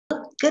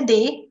Good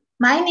day.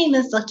 My name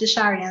is Dr.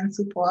 Sharian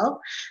Supol,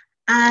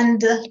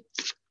 and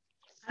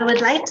I would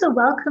like to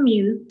welcome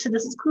you to the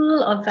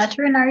School of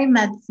Veterinary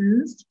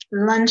Medicine's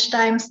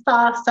Lunchtime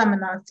Staff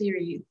Seminar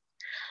Series.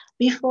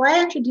 Before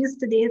I introduce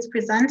today's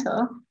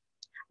presenter,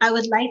 I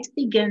would like to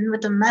begin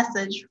with a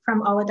message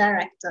from our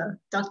director,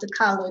 Dr.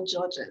 Carlo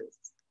Georges.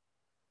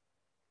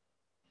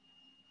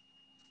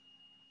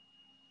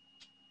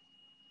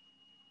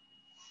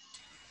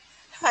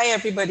 Hi,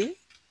 everybody.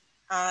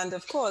 And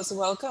of course,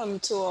 welcome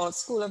to our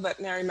School of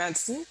Veterinary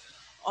Medicine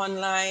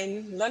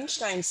online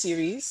lunchtime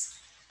series.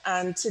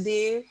 And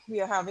today we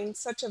are having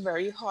such a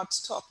very hot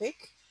topic.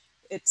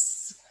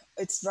 It's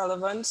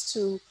relevant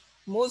to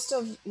most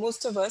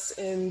of us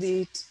in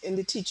the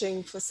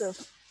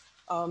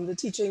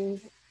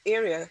teaching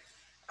area.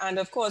 And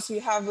of course, we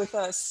have with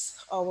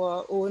us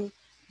our own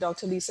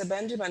Dr. Lisa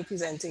Benjamin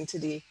presenting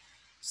today.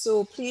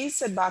 So please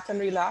sit back and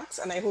relax,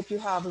 and I hope you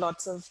have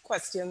lots of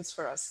questions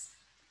for us.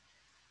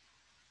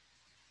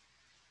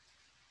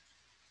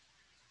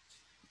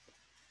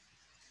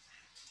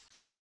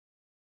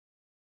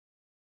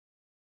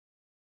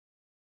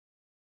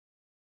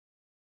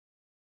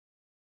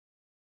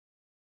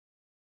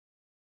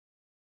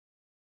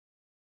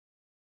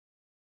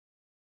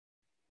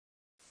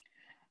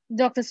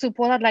 Dr.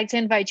 Supol, I'd like to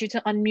invite you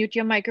to unmute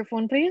your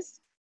microphone,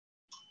 please.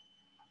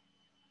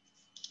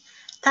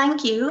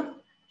 Thank you,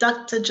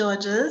 Dr.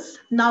 Georges.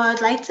 Now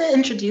I'd like to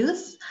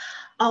introduce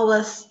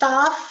our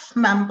staff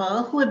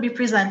member who will be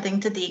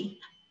presenting today,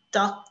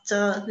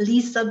 Dr.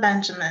 Lisa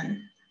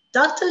Benjamin.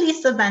 Dr.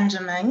 Lisa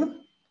Benjamin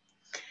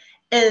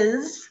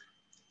is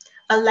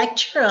a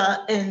lecturer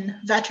in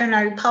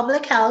veterinary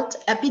public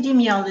health,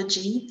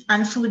 epidemiology,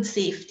 and food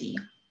safety.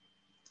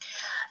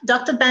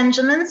 Dr.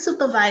 Benjamin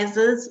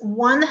supervises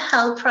One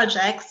Health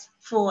projects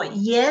for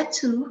Year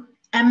 2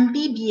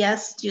 MBBS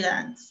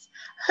students.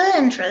 Her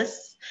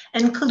interests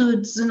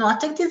include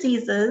zoonotic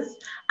diseases,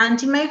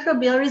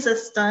 antimicrobial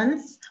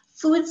resistance,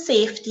 food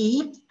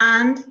safety,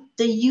 and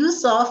the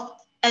use of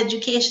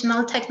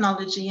educational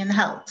technology in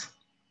health.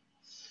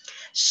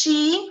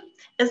 She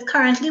is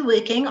currently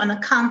working on a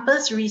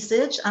campus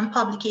research and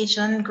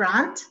publication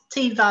grant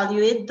to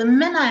evaluate the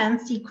MinION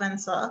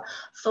sequencer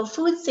for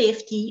food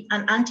safety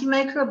and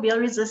antimicrobial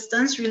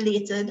resistance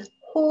related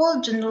whole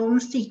genome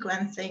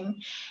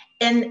sequencing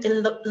in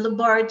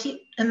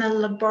a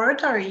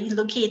laboratory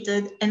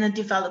located in a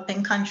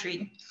developing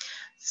country.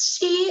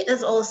 She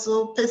is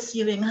also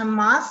pursuing her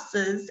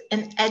master's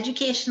in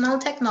educational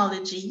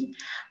technology,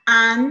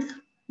 and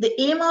the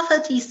aim of her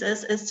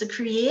thesis is to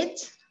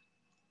create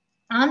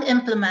and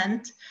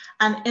implement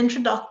an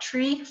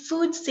introductory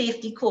food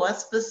safety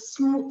course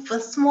for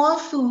small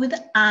food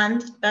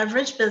and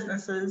beverage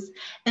businesses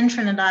in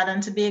Trinidad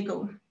and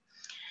Tobago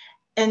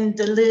in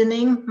the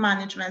learning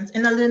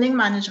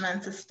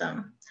management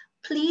system.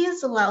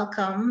 Please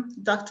welcome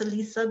Dr.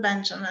 Lisa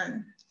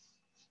Benjamin.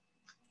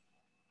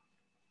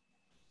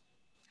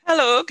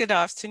 Hello, good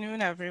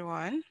afternoon,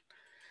 everyone.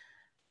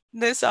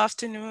 This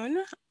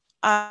afternoon,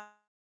 I'm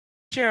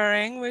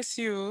sharing with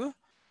you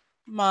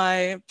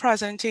my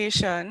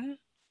presentation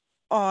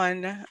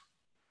on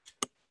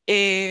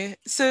a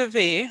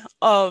survey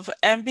of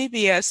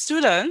MBBS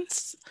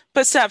students'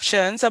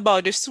 perceptions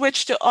about the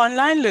switch to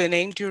online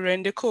learning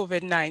during the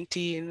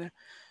COVID-19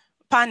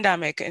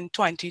 pandemic in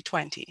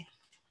 2020.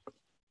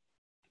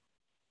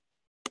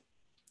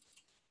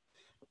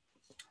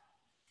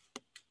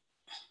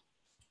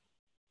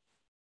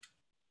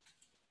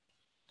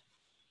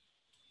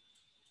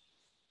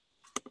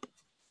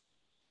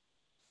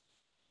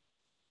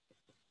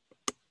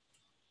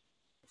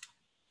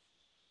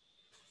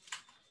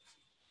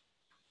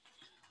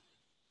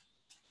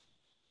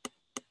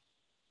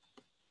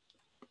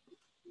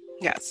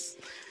 Yes.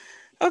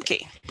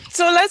 Okay,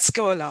 so let's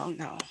go along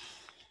now.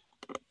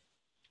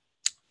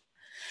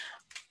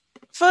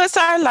 First,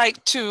 I'd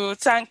like to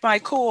thank my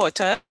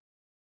co-author,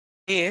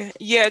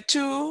 Year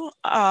 2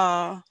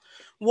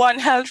 One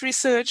Health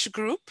Research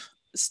Group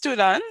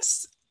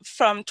students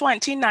from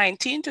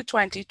 2019 to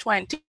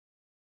 2020.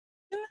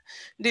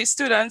 These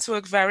students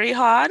work very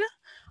hard,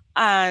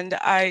 and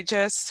I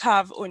just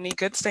have only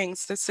good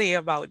things to say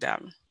about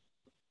them.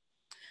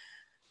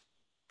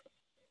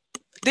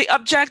 The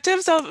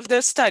objectives of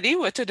the study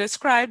were to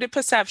describe the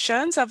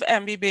perceptions of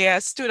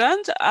MBBS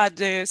students at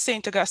the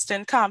St.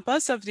 Augustine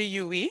campus of the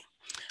UE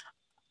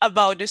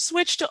about the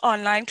switch to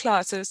online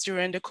classes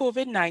during the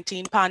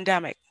COVID-19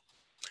 pandemic,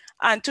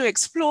 and to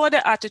explore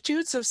the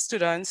attitudes of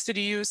students to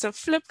the use of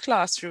flipped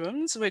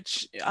classrooms,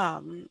 which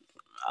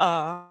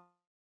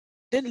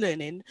did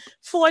learning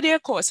for their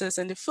courses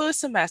in the first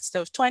semester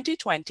of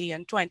 2020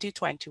 and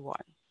 2021.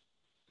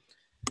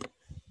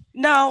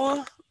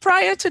 Now,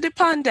 prior to the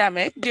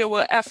pandemic, there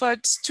were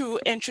efforts to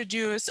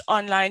introduce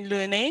online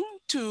learning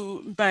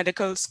to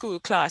medical school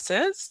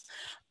classes,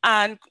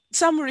 and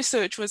some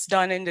research was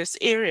done in this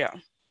area.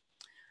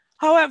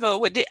 However,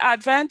 with the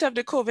advent of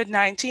the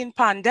COVID-19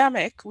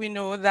 pandemic, we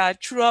know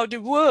that throughout the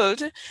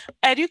world,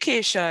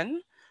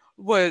 education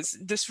was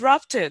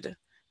disrupted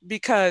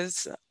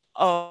because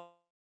of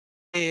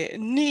the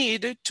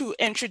need to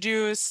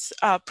introduce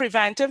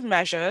preventive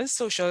measures,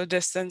 social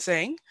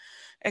distancing,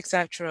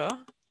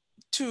 etc.,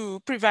 to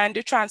prevent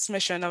the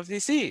transmission of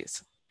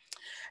disease.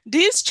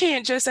 These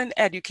changes in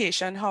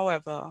education,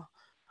 however,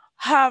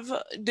 have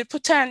the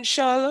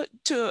potential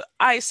to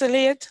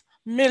isolate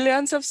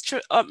millions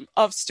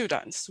of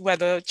students,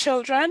 whether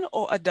children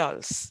or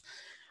adults.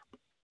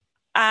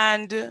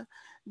 And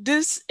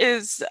this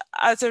is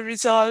as a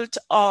result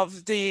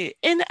of the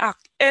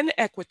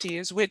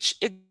inequities which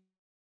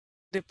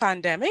the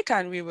pandemic,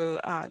 and we will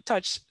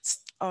touch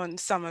on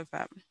some of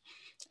them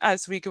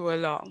as we go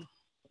along.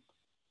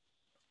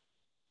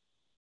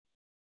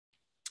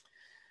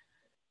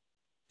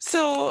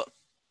 So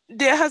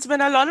there has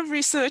been a lot of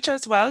research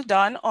as well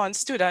done on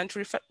student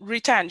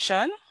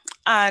retention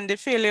and the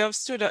failure of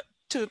students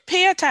to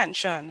pay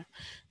attention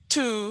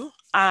to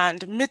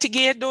and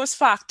mitigate those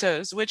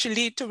factors which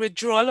lead to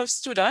withdrawal of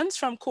students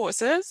from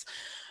courses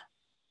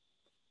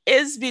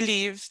is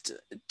believed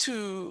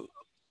to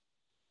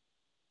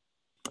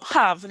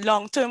have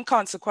long-term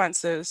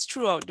consequences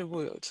throughout the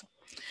world.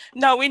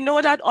 Now, we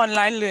know that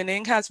online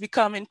learning has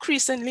become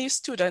increasingly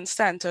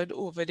student-centered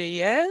over the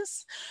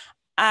years,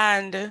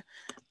 and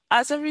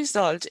as a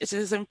result, it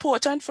is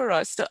important for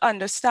us to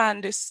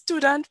understand the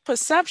student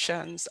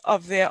perceptions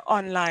of their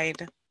online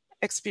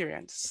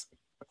experience.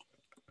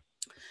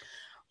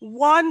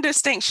 One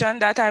distinction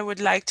that I would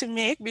like to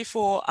make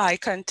before I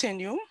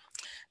continue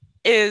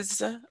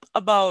is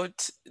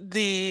about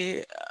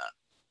the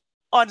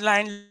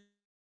online.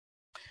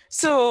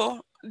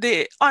 So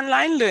the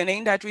online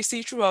learning that we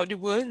see throughout the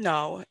world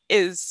now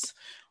is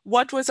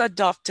what was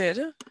adopted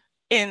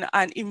in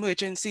an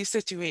emergency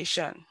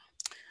situation.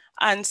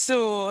 And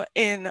so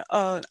in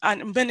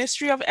an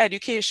Ministry of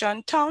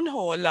Education town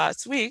hall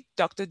last week,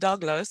 Dr.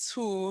 Douglas,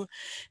 who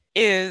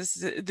is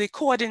the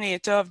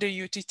coordinator of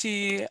the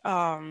UTT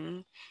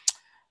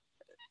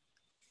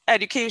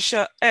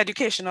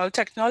educational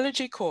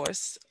technology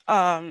course,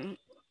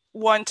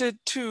 wanted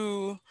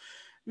to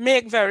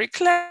make very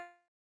clear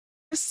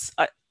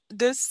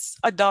this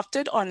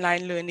adopted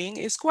online learning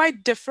is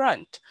quite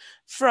different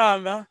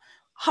from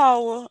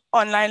how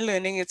online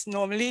learning is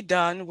normally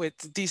done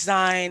with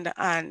design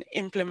and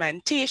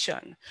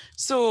implementation.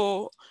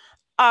 So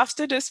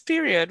after this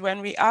period,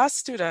 when we ask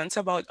students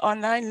about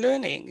online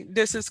learning,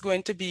 this is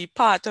going to be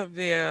part of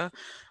their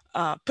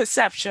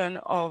perception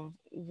of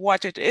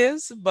what it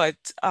is, but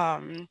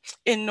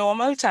in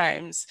normal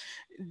times,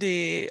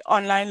 the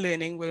online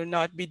learning will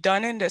not be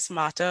done in this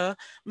manner.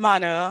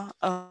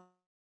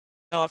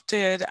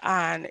 Adopted,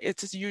 and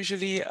it is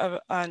usually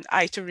an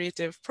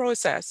iterative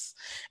process.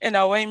 In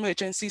our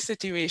emergency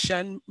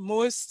situation,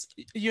 most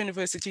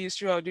universities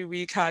throughout the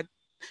world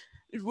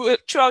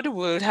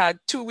had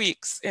 2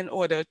 weeks in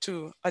order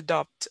to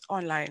adopt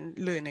online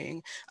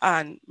learning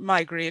and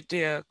migrate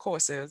their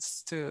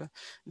courses to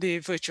the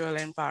virtual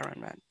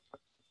environment.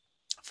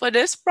 For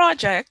this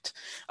project,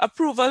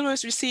 approval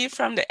was received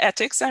from the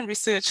Ethics and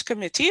Research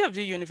Committee of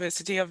the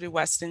University of the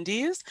West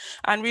Indies,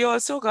 and we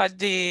also got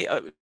the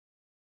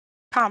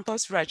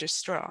campus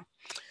registrar.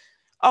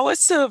 Our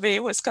survey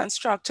was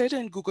constructed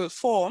in Google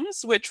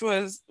Forms, which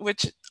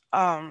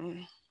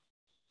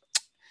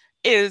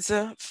is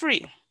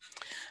free.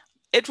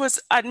 It was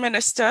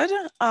administered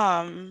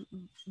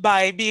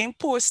by being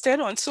posted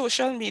on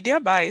social media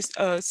by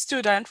a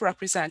student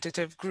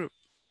representative group.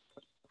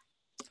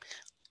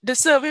 The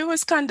survey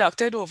was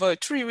conducted over a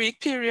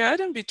 3-week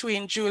period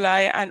between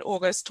July and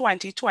August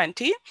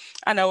 2020,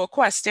 and our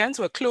questions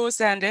were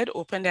closed-ended,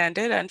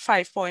 open-ended, and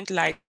 5-point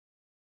light.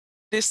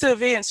 The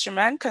survey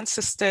instrument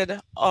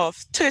consisted of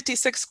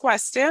 36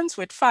 questions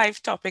with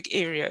 5 topic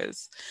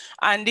areas.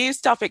 And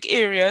these topic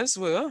areas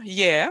were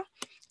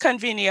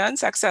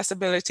convenience,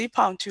 accessibility,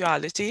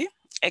 punctuality,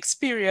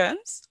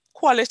 experience,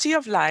 quality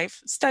of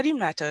life, study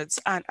methods,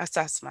 and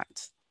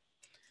assessment.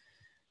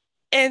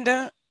 In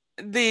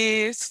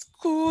the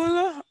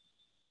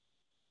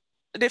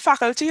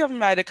Faculty of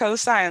Medical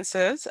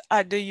Sciences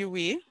at the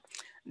UE,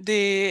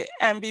 the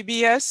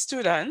MBBS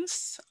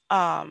students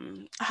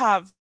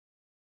have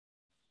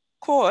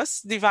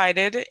course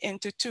divided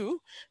into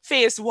 2.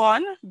 Phase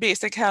 1,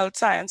 basic health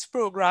science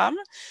program,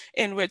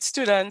 in which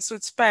students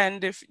would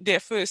spend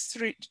their first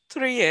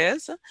three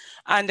years,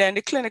 and then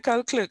the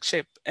clinical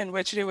clerkship, in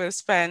which they will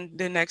spend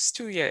the next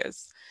 2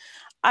 years.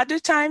 At the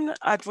time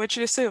at which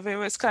the survey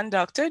was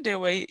conducted, there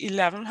were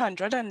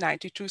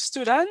 1,192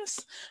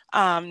 students,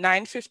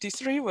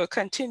 953 were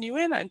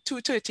continuing, and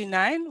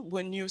 239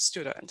 were new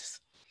students.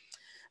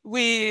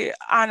 We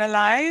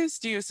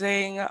analyzed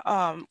using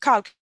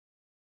calculations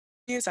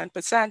and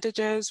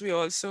percentages. We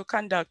also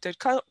conducted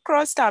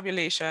cross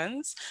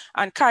tabulations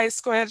and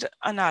chi-squared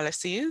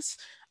analyses,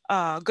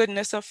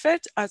 goodness of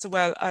fit, as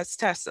well as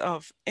tests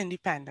of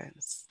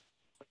independence.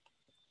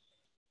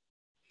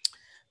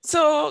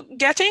 So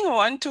getting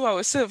on to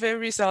our survey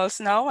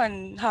results now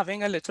and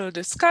having a little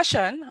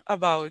discussion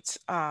about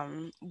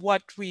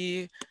what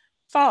we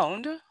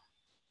found.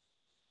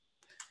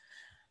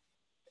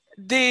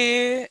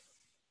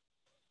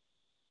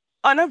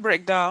 On a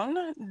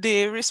breakdown,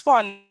 the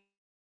respondents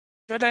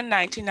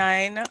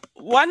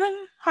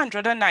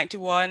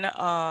 191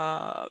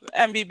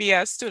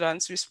 MBBS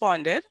students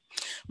responded.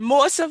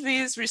 Most of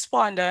these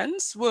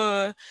respondents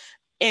were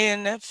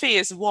in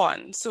phase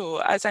 1. So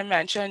as I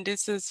mentioned,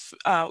 this is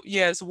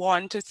years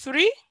 1 to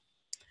 3.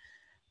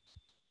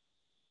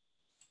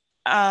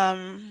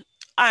 And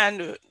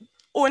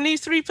only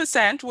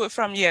 3% were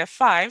from year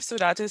 5. So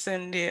that is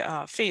in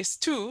the phase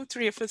 2.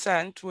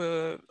 3%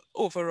 were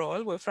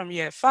overall were from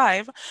year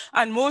 5.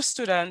 And most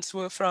students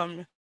were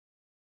from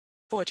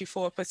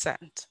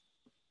 44%.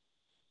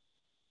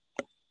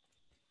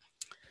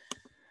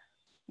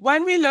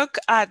 When we look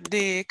at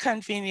the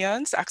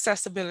convenience,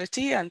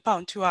 accessibility, and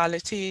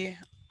punctuality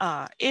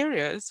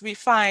areas, we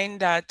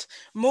find that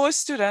most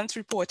students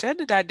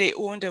reported that they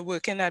owned a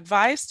working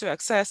device to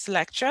access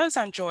lectures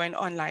and join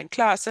online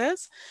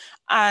classes.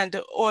 And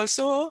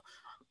also,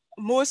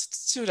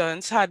 most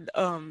students had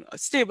a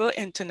stable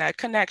internet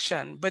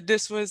connection, but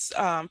this was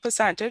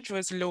percentage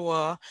was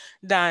lower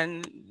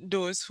than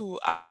those who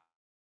had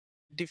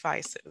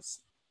devices.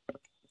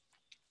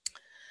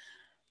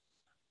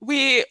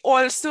 We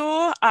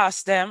also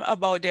asked them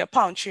about their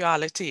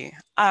punctuality,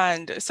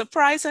 and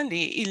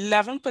surprisingly,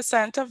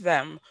 11% of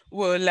them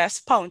were less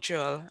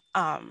punctual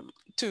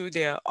to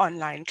their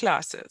online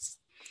classes.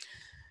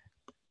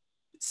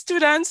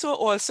 Students were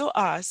also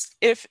asked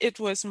if it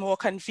was more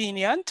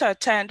convenient to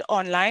attend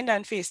online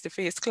than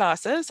face-to-face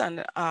classes,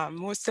 and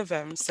most of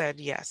them said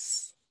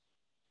yes.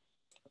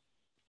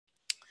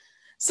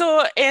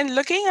 So in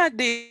looking at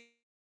the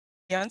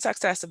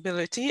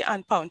accessibility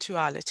and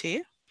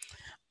punctuality,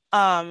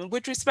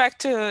 with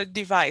respect to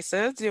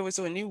devices, there was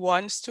only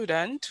one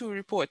student who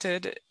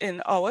reported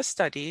in our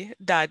study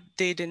that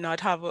they did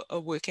not have a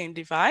working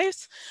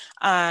device.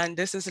 And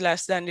this is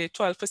less than the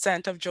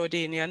 12% of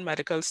Jordanian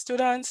medical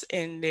students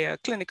in their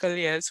clinical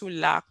years who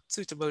lacked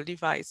suitable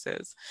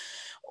devices.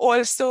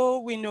 Also,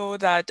 we know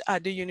that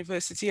at the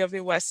University of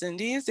the West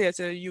Indies, there's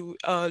a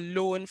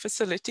loan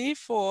facility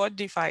for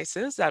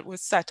devices that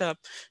was set up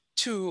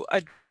to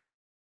address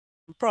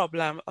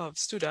problem of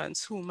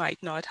students who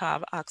might not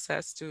have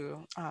access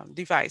to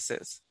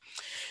devices.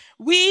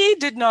 We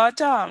did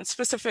not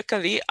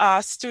specifically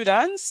ask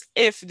students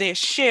if they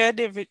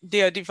shared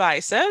their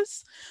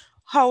devices.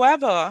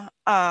 However,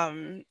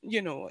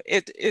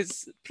 it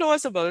is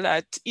plausible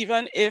that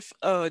even if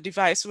a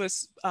device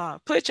was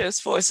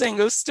purchased for a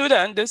single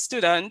student, the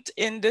student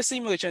in this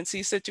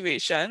emergency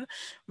situation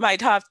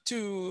might have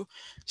to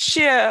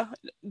share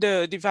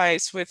the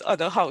device with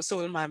other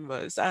household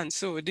members. And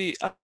so the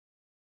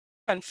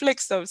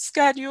conflicts of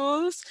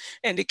schedules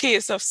in the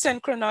case of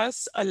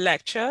synchronous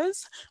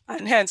lectures.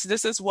 And hence,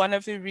 this is one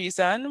of the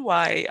reasons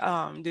why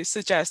they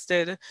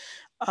suggested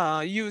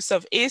use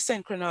of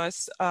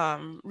asynchronous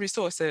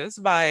resources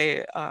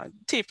by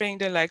taping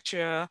the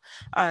lecture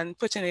and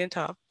putting it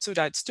up so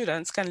that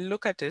students can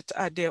look at it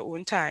at their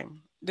own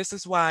time. This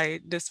is why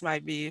this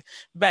might be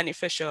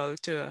beneficial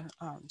to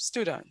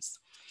students.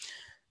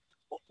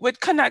 With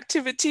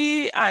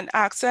connectivity and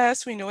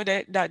access, we know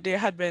that there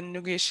had been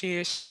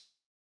negotiations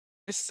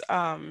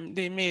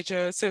the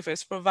major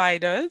service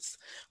providers.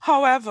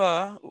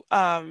 However,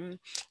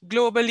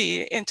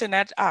 globally,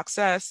 internet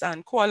access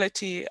and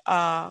quality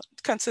are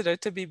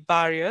considered to be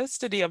barriers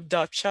to the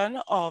adoption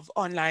of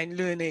online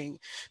learning.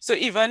 So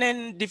even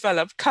in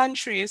developed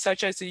countries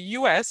such as the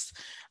US,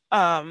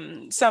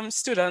 some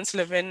students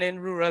living in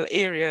rural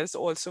areas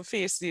also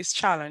face these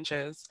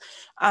challenges.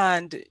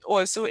 And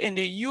also in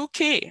the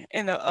UK,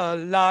 in a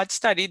large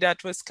study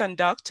that was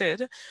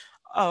conducted,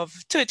 of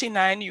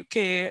 39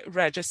 UK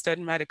registered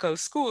medical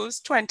schools,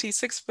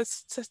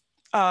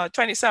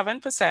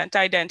 27%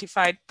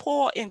 identified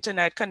poor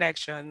internet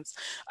connections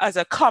as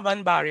a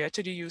common barrier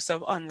to the use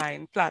of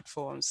online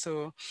platforms.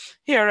 So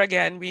here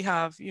again, we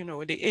have, the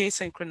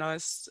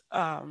asynchronous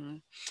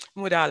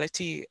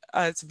modality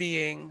as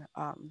being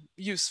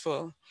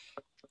useful.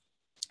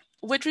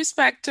 With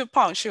respect to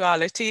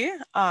punctuality,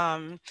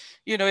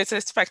 it's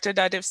expected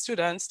that if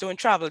students don't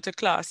travel to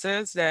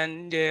classes,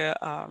 then their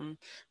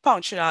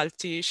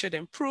punctuality should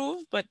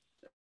improve, but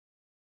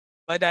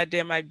that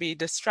there might be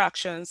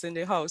distractions in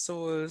the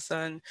households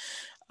and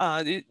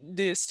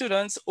the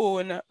students'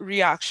 own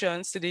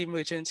reactions to the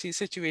emergency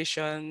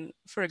situation.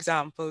 For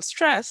example,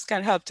 stress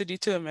can help to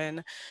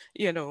determine,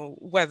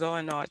 whether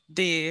or not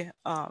they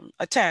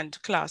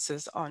attend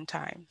classes on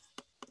time.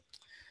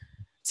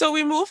 So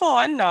we move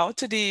on now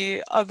to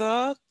the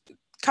other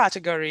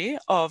category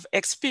of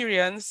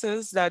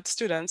experiences that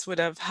students would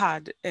have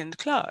had in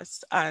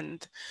class.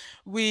 And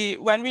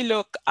when we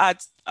look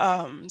at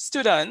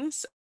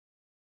students,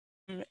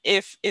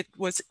 if it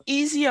was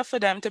easier for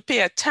them to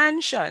pay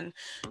attention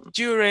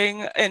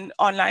during in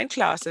online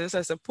classes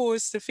as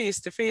opposed to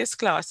face-to-face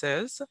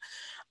classes,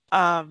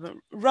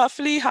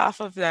 roughly half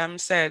of them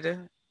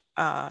said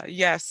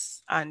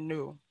yes and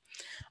no.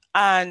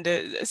 And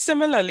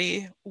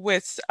similarly,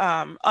 with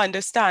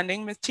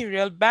understanding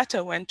material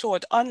better when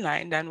taught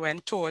online than when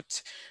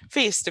taught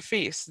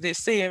face-to-face, the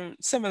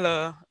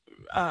similar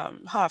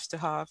half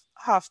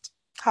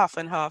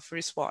and half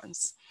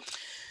response.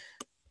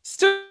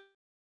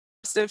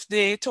 Students asked if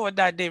they thought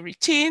that they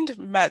retained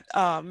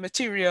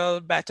material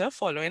better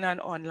following an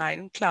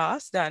online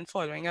class than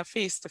following a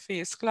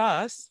face-to-face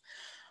class.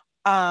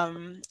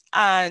 And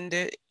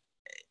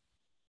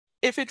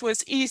if it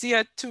was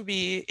easier to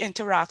be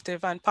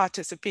interactive and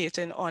participate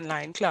in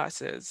online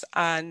classes.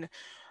 And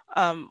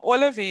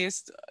all of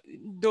these,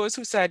 those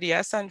who said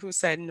yes and who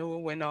said no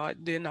were not,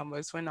 the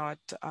numbers were not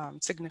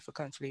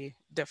significantly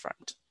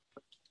different.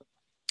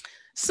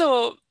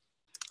 So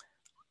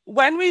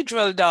when we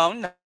drill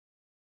down,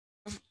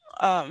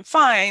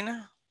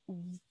 find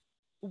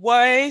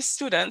why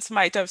students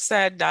might have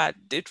said that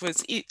it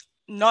was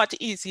not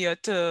easier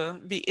to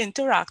be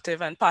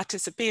interactive and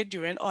participate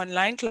during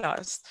online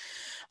class.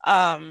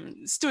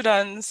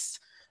 Students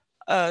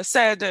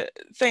said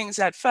things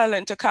that fell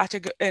into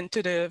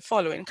the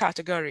following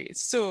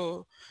categories.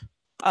 So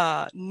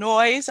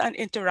noise and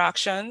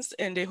interactions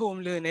in the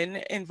home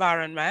learning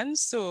environment.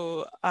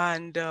 So,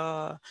 and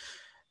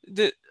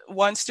the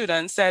one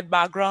student said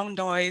background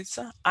noise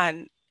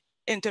and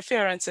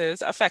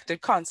interferences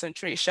affected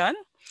concentration.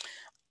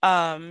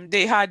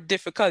 They had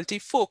difficulty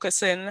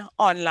focusing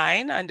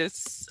online, and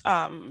this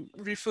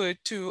referred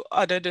to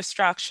other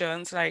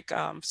distractions like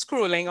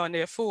scrolling on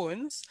their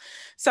phones.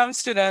 Some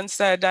students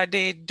said that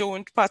they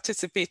don't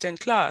participate in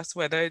class,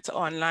 whether it's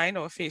online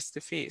or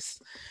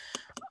face-to-face.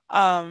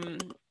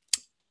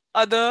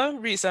 Other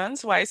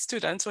reasons why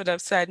students would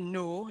have said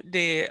no,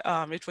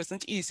 it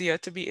wasn't easier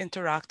to be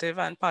interactive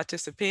and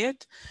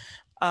participate,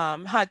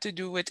 had to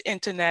do with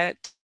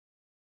internet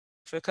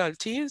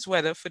difficulties,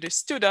 whether for the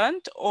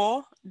student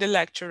or the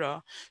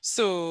lecturer.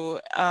 So,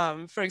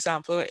 for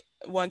example,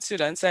 one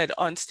student said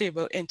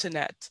unstable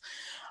internet.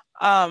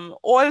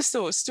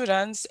 Also,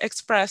 students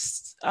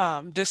expressed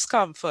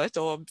discomfort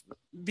or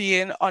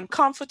being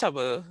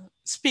uncomfortable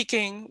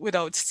speaking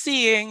without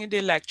seeing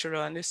the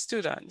lecturer and the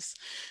students.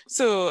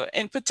 So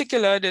in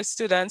particular, the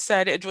students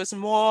said it was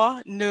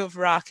more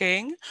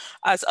nerve-wracking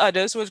as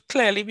others would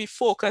clearly be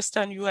focused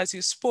on you as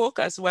you spoke,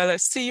 as well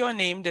as see your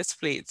name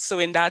displayed. So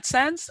in that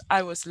sense,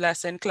 I was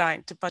less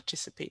inclined to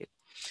participate.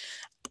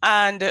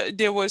 And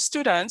there were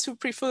students who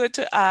preferred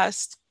to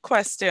ask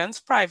questions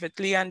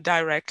privately and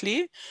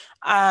directly.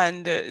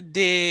 And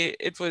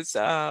it was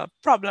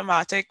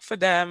problematic for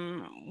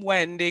them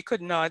when they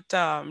could not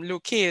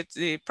locate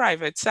the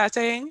private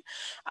setting.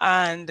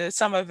 And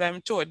some of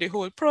them thought the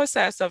whole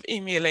process of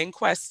emailing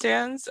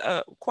questions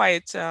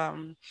quite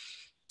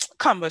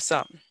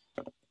cumbersome.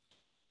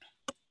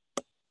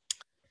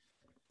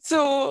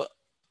 So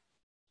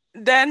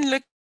then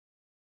look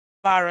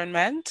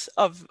environment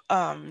of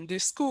the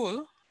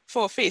school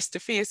for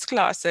face-to-face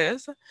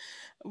classes,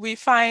 we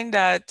find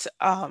that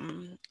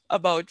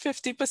about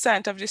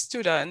 50% of the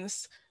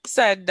students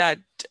said that,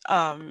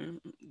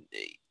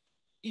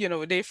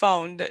 they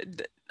found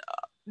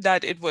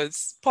that it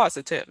was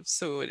positive.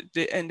 So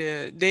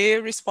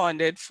they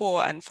responded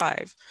 4 and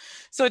 5.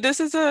 So this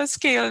is a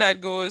scale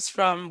that goes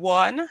from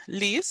 1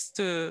 least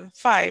to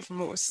 5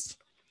 most.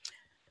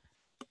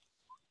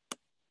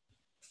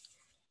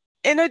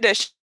 In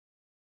addition,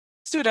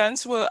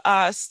 students were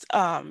asked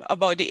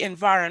about the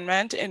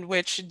environment in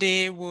which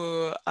they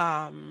were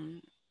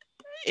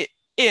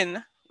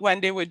in when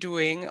they were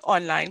doing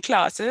online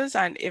classes,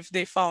 and if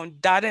they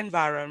found that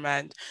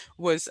environment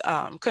was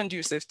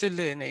conducive to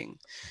learning.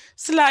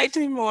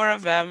 Slightly more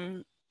of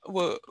them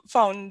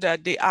found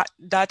that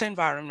that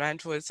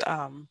environment was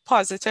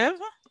positive.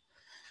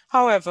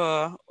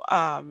 However,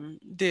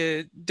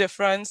 the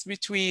difference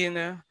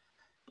between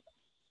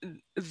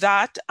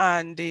that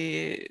and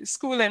the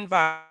school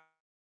environment,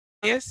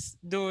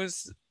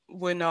 those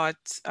were not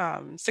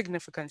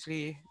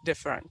significantly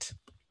different.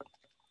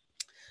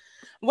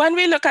 When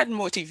we look at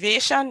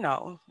motivation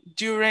now,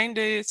 during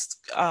this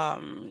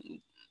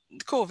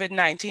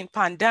COVID-19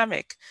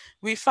 pandemic,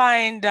 we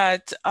find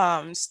that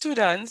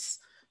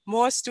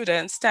more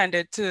students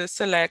tended to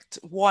select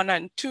 1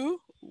 and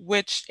 2,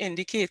 which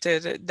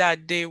indicated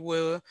that they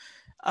were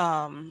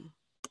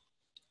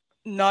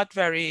not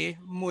very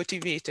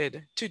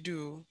motivated to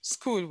do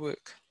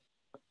schoolwork.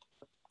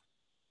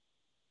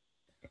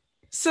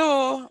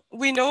 So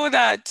we know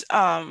that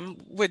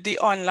with the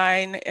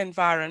online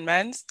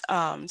environment,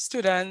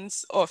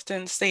 students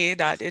often say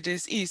that it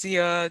is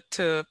easier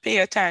to pay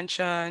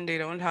attention. They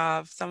don't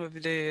have some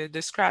of the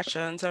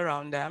distractions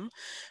around them.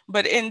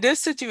 But in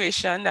this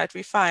situation that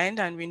we find,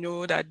 and we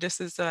know that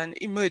this is an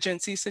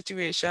emergency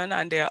situation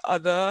and there are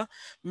other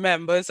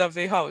members of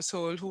the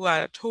household who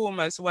are at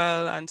home as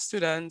well, and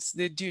students,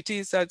 the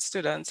duties that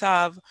students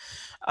have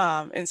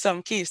in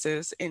some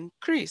cases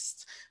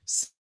increased.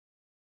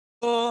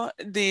 So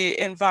the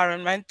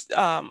environment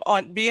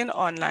being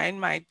online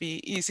might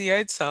be easier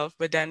itself,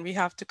 but then we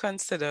have to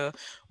consider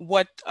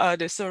what are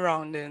the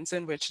surroundings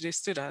in which the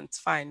students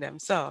find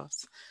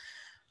themselves.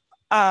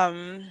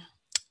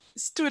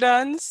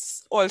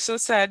 Students also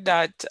said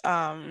that,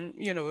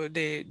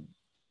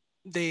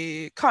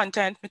 the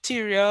content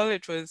material,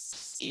 it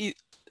was,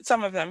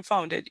 some of them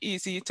found it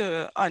easy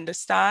to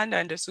understand,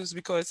 and this was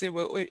because they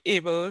were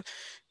able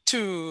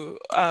to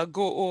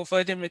go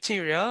over the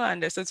material,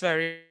 and this is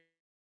very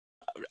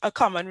a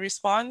common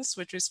response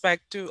with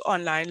respect to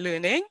online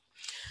learning.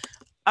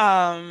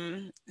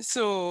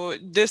 So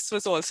this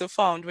was also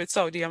found with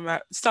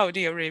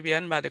Saudi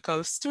Arabian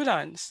medical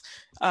students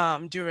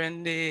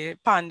during the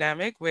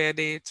pandemic, where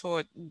they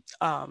thought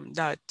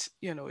that,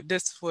 you know,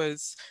 this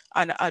was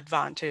an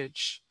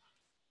advantage.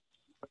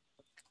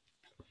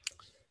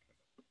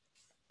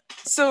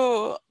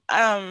 So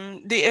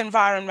the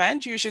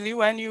environment, usually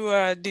when you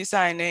are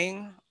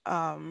designing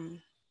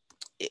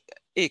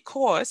a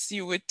course,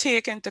 you would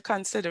take into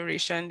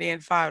consideration the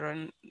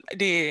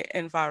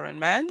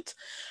environment.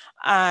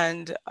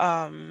 And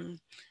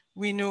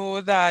we know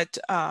that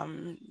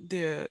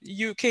the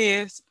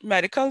UK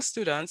medical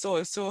students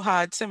also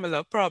had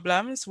similar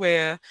problems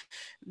where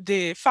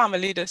the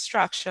family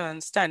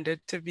distractions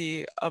tended to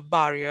be a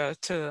barrier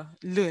to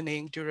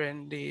learning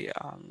during the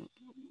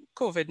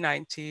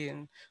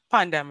COVID-19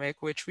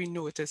 pandemic, which we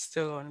note is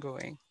still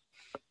ongoing.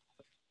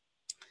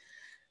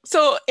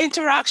 So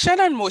interaction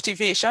and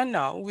motivation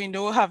now, we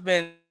know have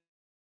been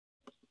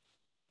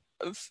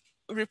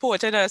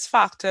reported as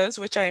factors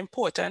which are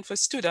important for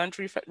student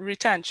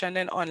retention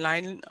in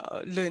online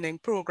learning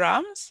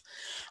programs.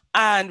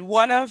 And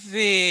one of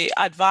the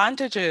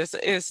advantages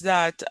is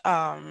that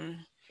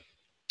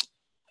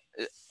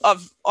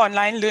of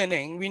online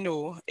learning, we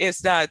know, is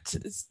that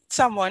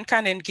someone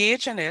can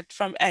engage in it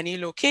from any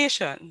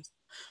location.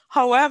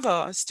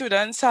 However,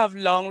 students have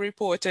long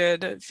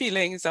reported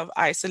feelings of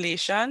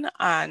isolation,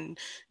 and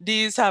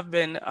these have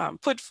been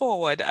put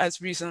forward as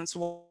reasons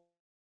why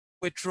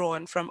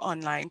withdrawn from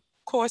online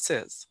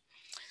courses.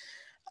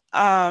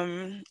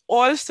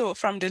 Also,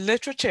 from the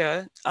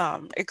literature,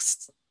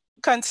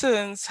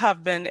 concerns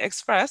have been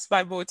expressed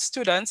by both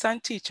students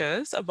and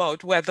teachers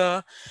about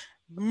whether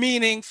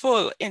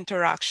meaningful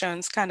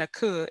interactions can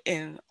occur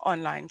in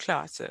online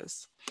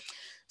classes.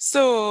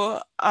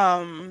 So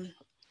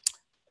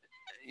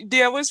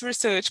there was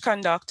research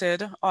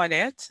conducted on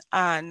it,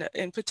 and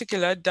in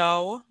particular,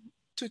 Dow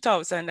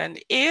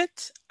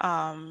 2008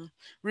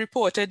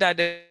 reported that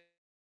the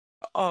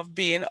of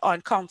being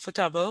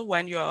uncomfortable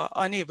when you're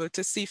unable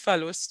to see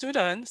fellow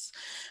students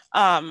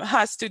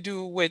has to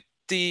do with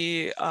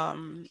the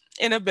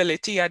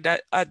inability at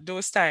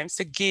those times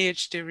to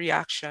gauge the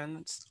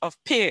reactions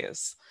of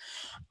peers.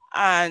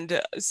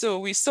 And so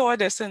we saw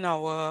this in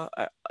our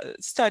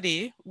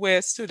study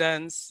where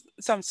some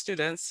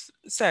students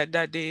said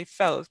that they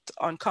felt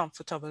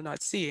uncomfortable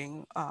not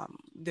seeing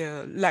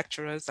their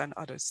lecturers and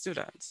other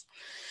students.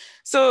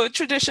 So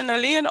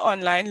traditionally in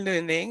online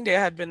learning, there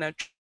had been a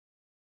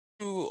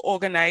to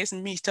organize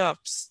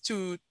meetups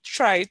to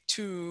try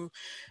to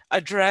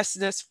address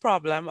this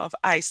problem of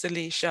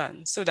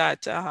isolation so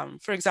that,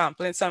 for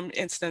example, in some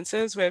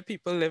instances where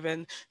people live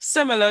in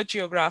similar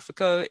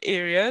geographical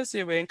areas,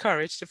 they were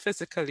encouraged to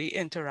physically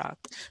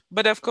interact.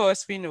 But of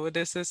course, we know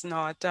this is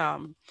not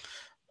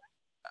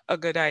a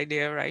good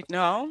idea right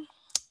now.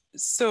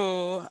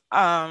 So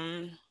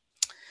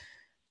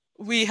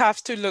we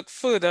have to look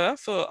further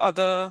for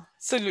other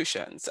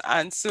solutions.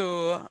 And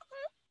so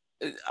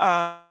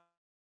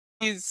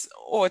these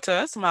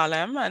authors,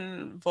 Malem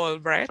and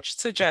Volbrecht,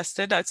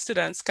 suggested that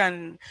students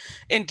can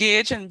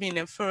engage in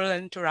meaningful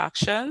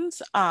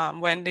interactions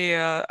when they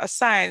are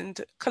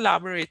assigned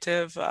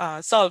collaborative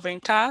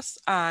solving tasks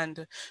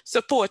and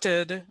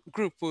supported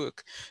group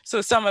work.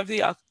 So some of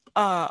the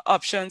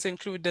options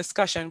include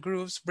discussion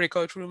groups,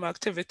 breakout room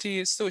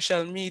activities,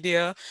 social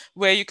media,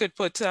 where you could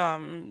put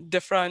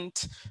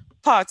different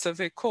parts of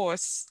a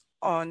course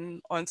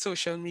on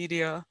social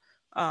media.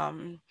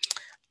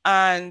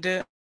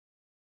 And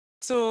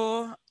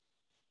so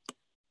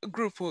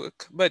group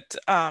work, but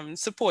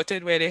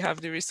supported where they have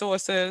the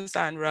resources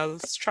and well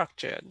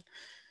structured.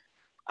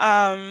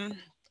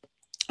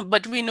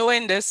 But we know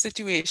in this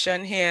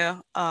situation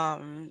here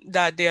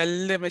that there are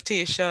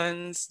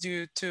limitations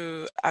due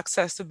to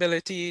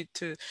accessibility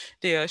to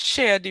their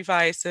shared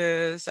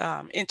devices,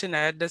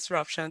 internet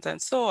disruptions,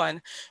 and so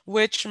on,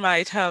 which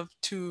might have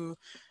to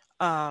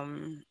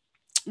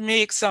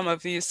make some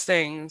of these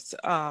things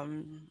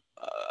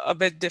a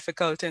bit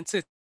difficult in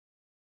certain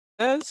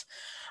instances.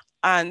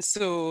 And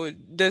so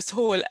this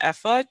whole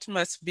effort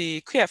must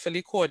be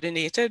carefully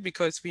coordinated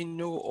because we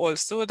know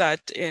also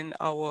that in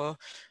our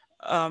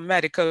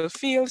medical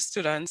field,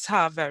 students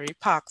have very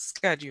packed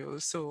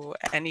schedules. So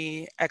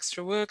any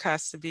extra work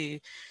has to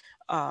be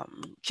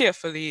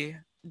carefully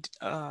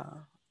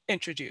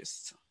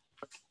introduced.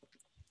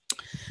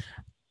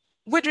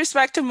 With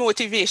respect to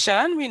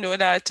motivation, we know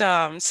that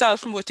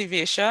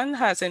self-motivation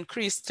has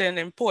increased in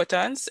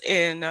importance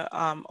in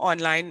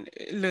online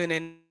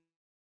learning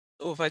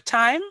over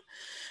time.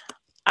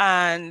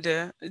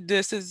 And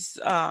this is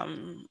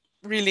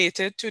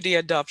related to the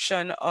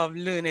adoption of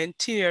learning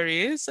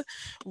theories,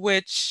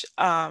 which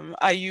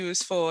are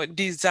used for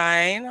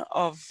design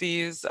of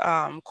these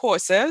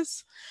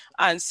courses.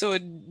 And so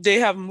they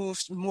have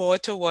moved more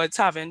towards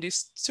having the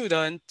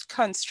student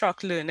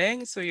construct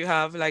learning. So you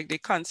have like the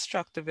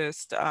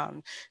constructivist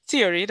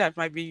theory that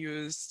might be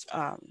used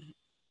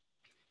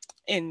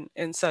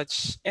in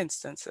such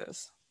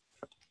instances.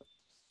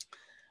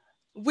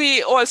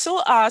 We also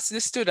asked the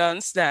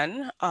students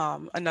then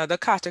another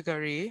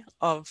category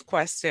of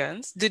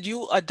questions. Did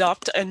you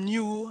adopt a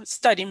new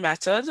study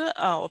method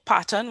or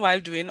pattern while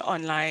doing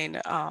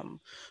online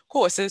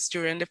courses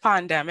during the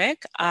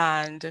pandemic?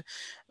 And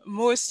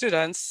most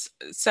students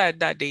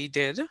said that they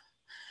did.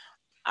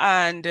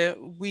 And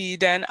we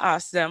then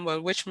asked them,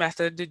 well, which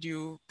method did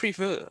you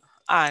prefer?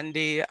 And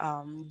they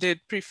did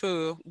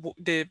prefer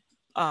the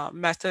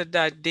method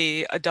that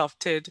they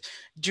adopted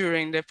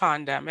during the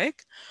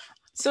pandemic.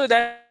 So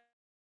then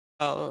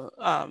we asked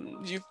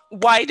them, well,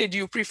 why did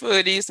you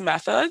prefer these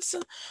methods?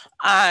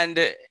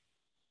 And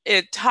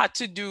it had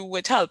to do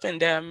with helping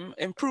them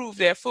improve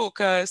their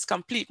focus,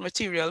 complete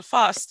material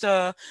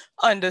faster,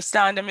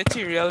 understand the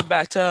material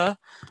better,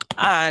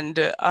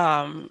 and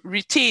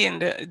retain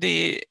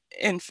the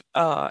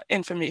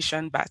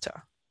information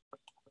better.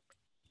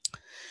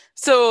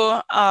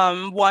 So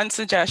one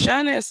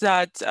suggestion is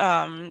that,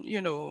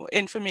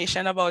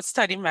 information about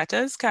study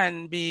methods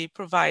can be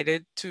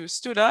provided to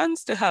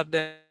students to help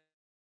them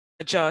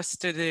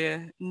adjust to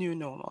the new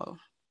normal.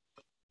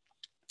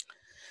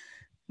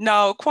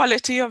 Now,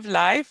 quality of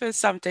life is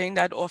something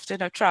that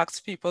often attracts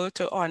people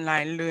to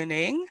online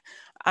learning.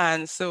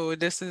 And so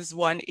this is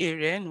one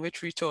area in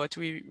which we thought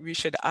we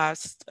should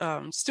ask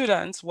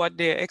students what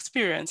their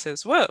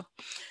experiences were.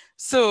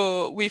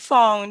 So we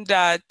found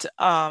that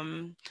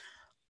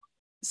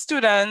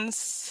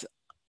students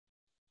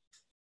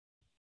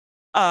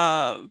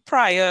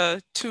prior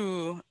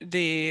to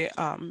the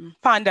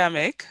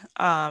pandemic,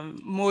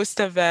 most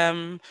of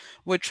them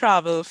would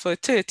travel for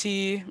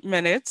 30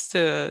 minutes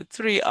to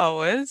 3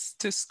 hours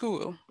to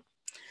school.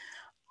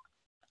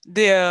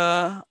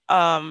 Their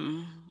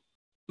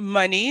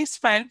money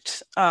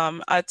spent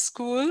at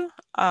school,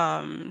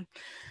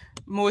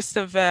 most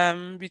of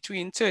them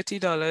between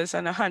 $30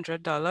 and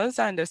 $100,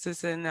 and this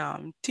is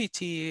in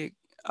TT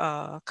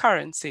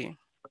currency.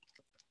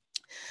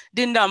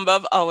 The number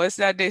of hours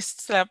that they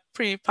slept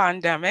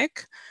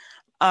pre-pandemic,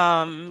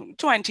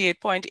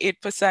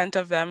 28.8%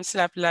 of them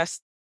slept less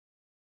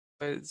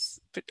than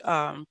 8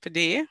 hours per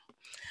day.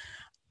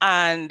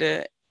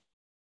 And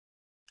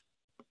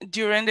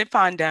during the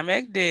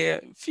pandemic, the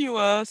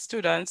fewer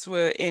students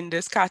were in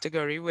this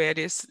category where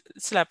they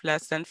slept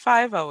less than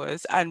 5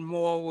 hours, and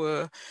more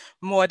were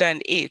more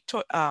than 8,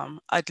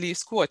 at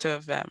least quarter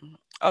of them.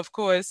 Of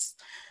course,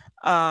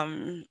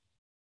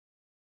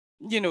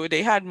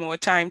 they had more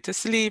time to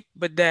sleep,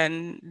 but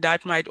then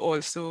that might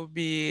also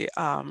be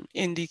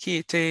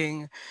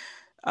indicating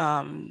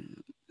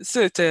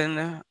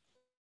certain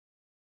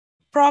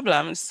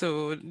problems.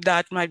 So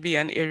that might be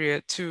an area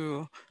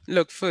to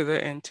look further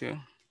into.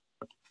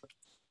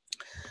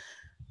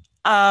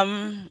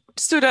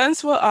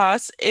 Students were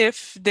asked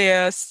if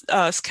their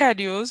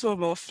schedules were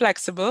more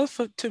flexible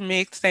to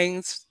make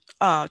things,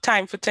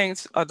 time for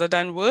things other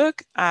than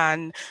work,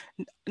 and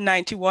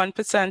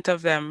 91%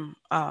 of them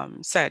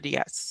said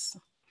yes.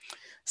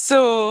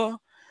 So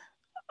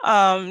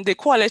the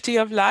quality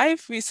of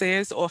life, we say,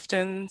 is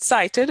often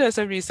cited as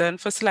a reason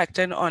for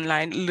selecting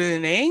online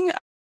learning.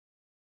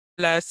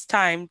 Less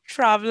time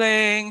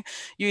traveling,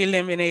 you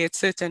eliminate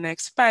certain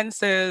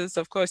expenses.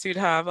 Of course, you'd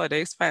have other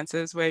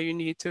expenses where you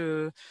need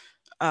to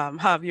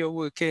have your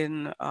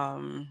working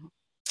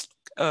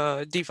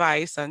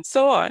device and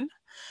so on.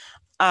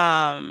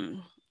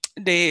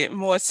 The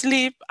more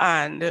sleep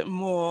and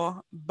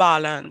more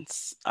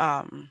balance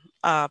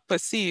are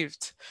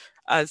perceived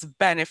as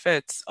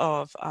benefits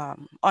of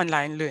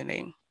online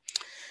learning.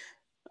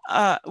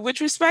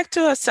 With respect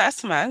to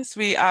assessments,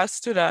 we asked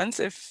students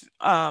if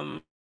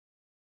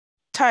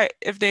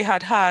they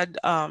had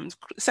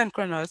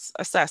synchronous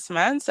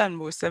assessments, and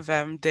most of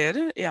them did,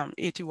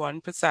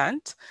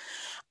 81%.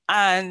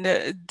 And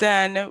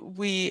then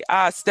we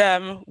asked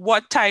them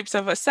what types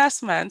of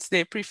assessments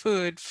they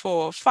preferred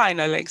for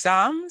final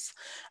exams,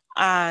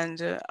 and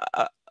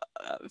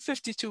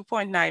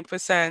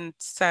 52.9%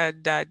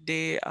 said that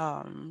they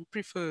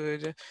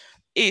preferred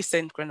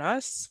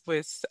asynchronous,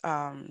 with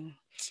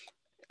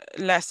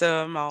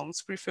lesser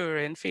amounts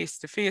preferring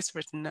face-to-face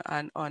written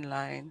and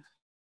online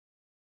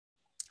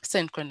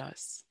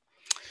synchronous.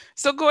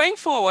 So going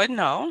forward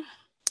now,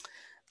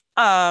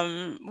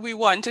 we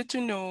wanted to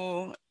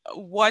know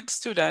what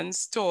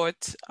students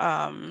thought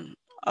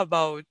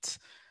about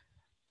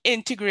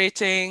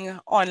integrating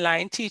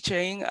online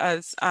teaching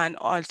as an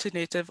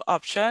alternative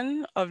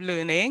option of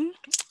learning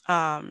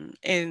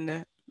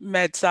in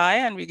MedSci,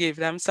 and we gave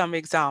them some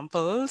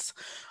examples,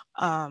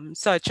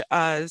 such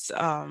as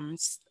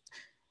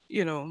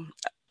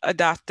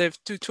adaptive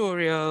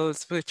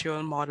tutorials,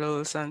 virtual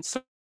models, and so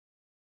on.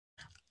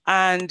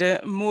 And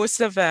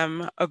most of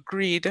them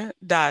agreed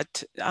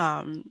that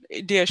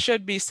there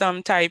should be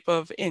some type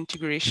of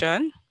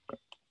integration.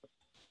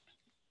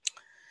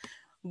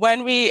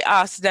 When we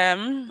asked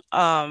them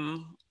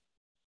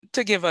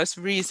to give us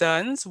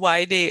reasons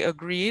why they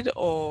agreed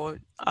or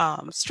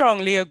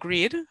strongly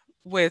agreed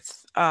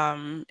with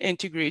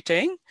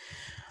integrating,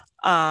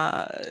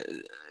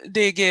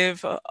 they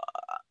give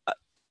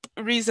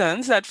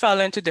reasons that fell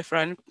into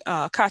different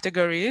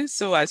categories.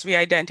 So as we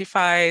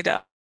identified,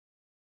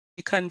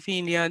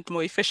 convenient,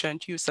 more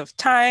efficient use of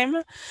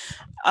time,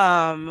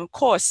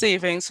 cost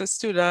savings for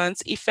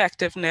students,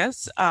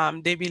 effectiveness.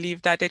 They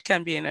believe that it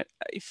can be an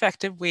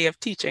effective way of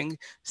teaching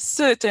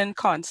certain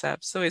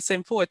concepts. So it's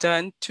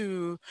important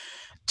to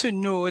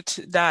note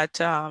that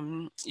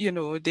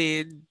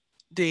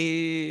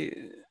they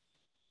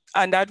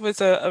and that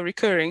was a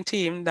recurring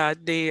theme,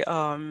 that they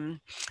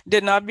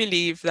did not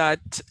believe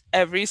that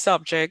every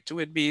subject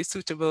would be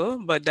suitable,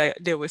 but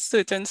there were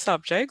certain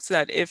subjects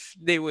that if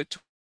they were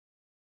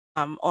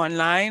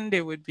online,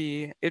 it would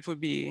be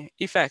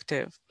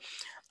effective.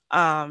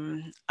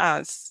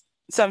 As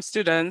some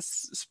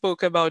students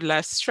spoke about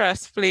less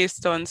stress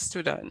placed on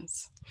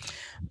students.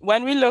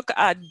 When we look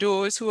at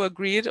those who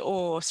agreed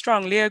or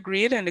strongly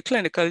agreed in the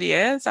clinical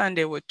years, and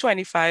there were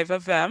 25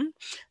 of them,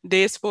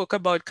 they spoke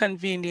about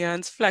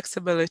convenience,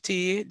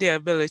 flexibility, the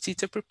ability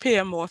to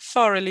prepare more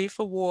thoroughly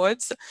for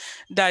wards,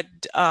 that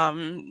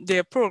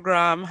their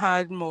program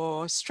had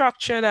more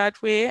structure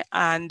that way,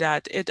 and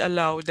that it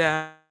allowed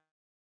them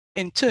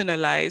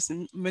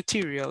internalize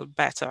material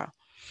better.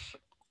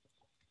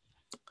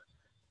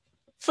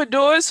 For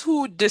those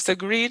who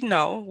disagreed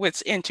now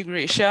with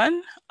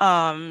integration,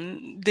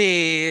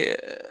 they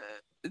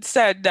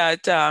said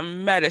that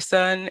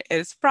medicine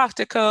is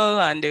practical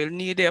and they'll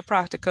need their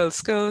practical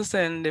skills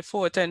in the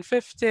fourth and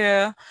fifth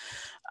year.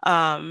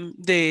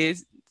 They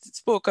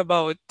spoke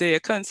about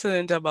their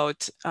concern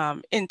about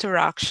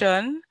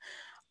interaction.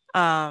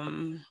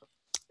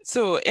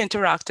 So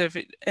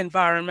interactive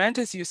environment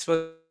is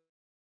useful,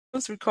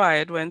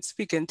 required when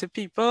speaking to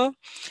people.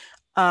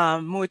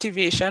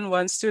 Motivation,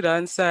 one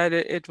student said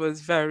it was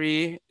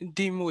very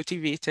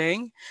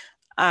demotivating.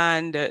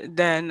 And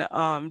then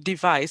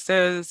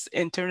devices,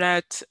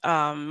 internet,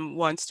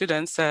 one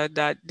student said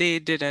that they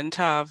didn't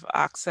have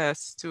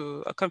access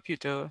to a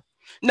computer.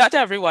 Not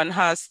everyone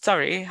has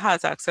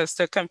access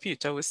to a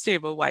computer with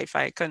stable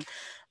Wi-Fi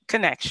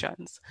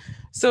connections.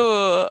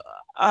 So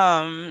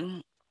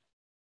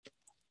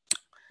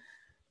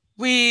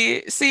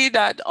we see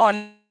that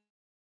on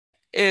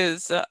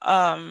is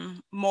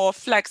more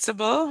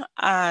flexible,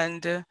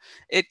 and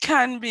it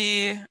can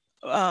be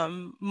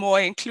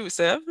more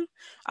inclusive.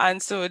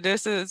 And so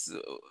this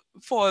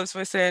falls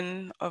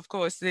within, of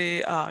course,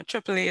 the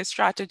AAA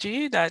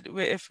strategy, that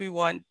if we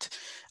want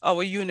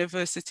our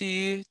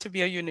university to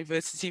be a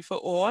university for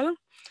all,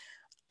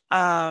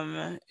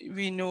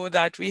 we know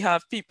that we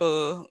have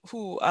people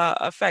who are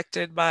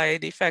affected by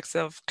the effects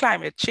of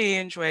climate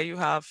change, where you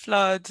have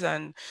floods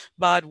and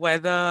bad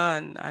weather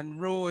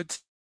and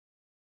roads,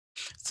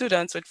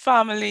 students with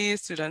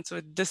families, students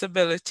with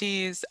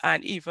disabilities,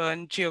 and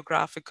even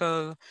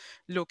geographical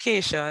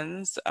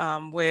locations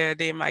where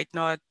they might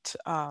not,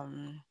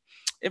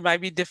 it might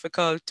be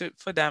difficult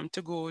for them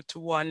to go to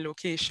one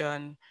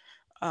location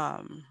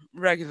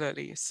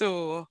regularly.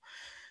 So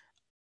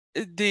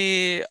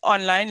the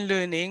online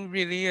learning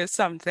really is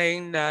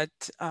something that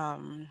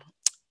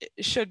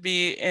should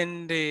be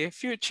in the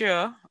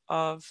future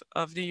of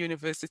the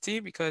university,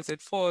 because it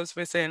falls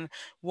within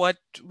what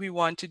we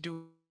want to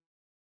do,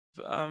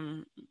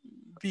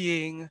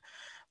 being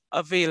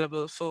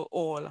available for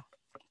all.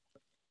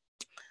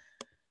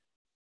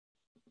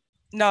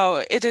 Now,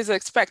 it is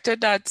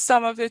expected that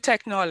some of the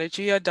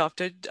technology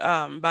adopted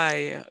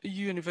by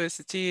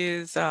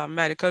universities,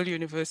 medical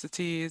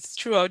universities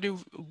throughout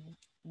the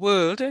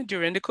world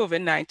during the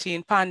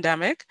COVID-19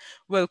 pandemic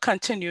will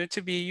continue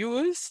to be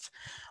used.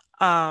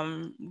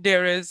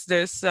 There is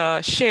this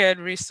shared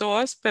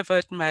resource,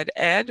 Pivot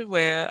MedEd,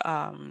 where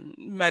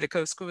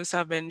medical schools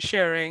have been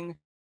sharing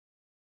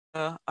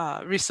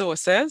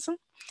resources.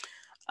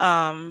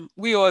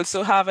 We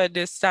also have at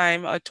this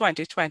time a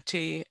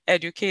 2020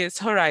 Educates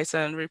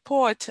Horizon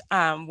report,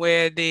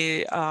 where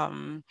they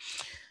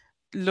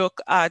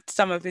look at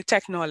some of the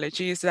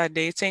technologies that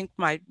they think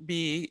might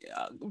be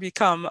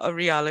become a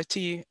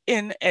reality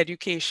in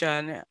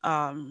education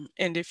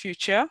in the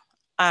future.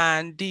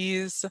 And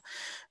these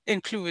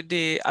include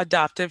the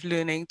adaptive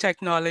learning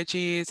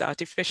technologies,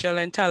 artificial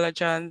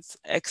intelligence,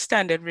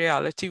 extended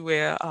reality,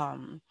 where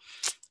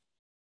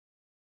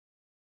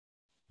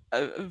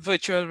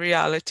virtual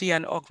reality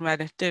and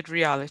augmented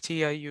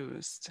reality are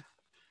used.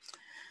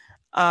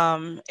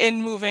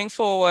 In moving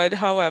forward,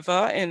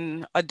 however,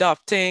 in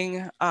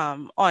adopting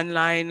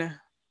online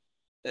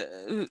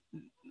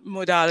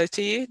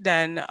modality,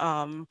 then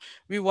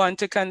we want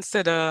to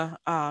consider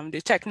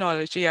the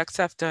technology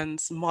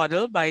acceptance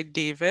model by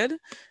David,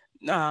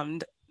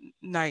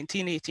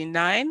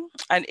 1989.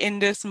 And in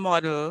this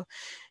model,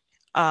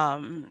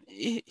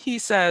 he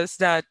says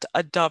that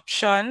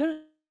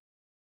adoption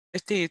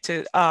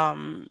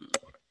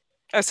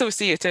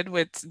associated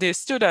with the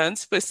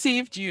students'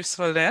 perceived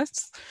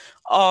usefulness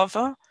of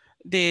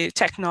the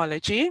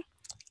technology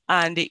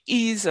and the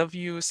ease of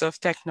use of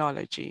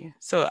technology.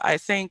 So I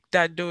think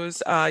that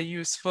those are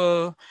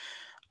useful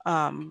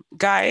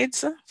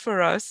guides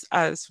for us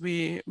as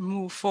we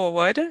move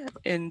forward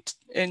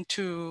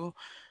into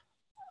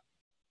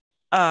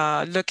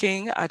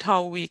looking at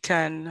how we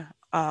can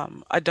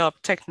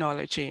adopt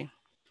technology.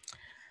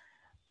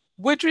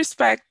 With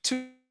respect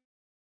to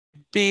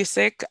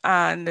basic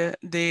and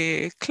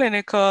the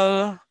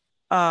clinical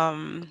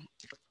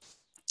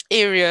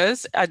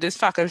areas at this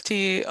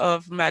Faculty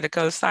of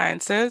Medical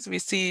Sciences, we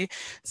see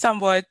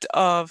somewhat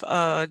of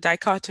a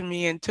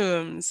dichotomy in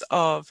terms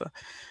of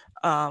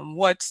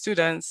what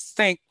students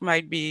think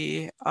might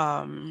be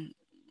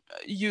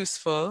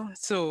useful.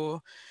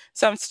 So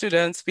some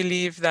students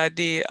believe that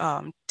the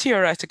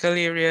theoretical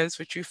areas,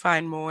 which you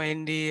find more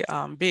in the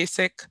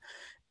basic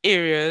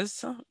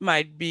areas,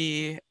 might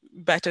be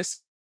better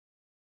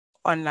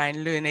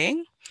online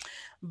learning.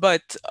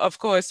 But of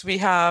course, we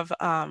have,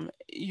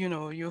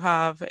 you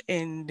have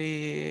in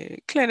the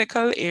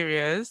clinical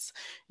areas,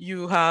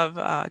 you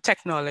have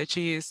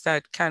technologies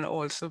that can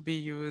also be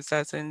used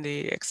as in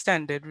the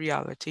extended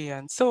reality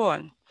and so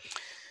on.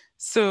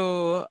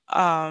 So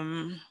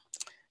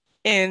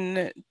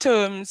in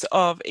terms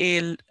of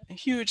a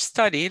huge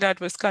study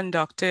that was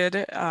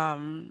conducted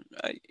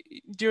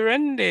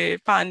during the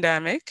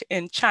pandemic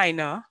in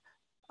China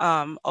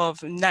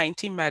of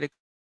 90 medical,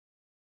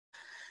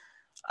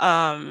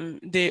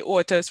 the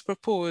authors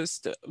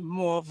proposed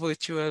more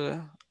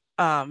virtual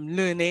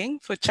learning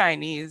for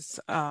Chinese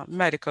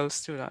medical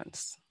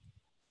students.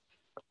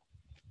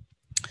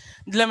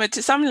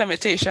 Some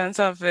limitations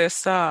of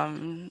this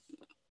the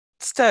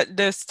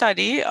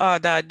study are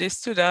that the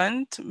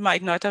student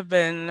might not have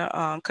been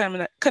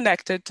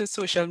connected to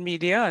social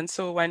media. And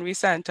so when we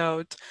sent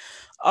out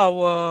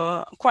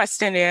our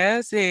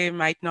questionnaires, they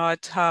might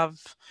not have,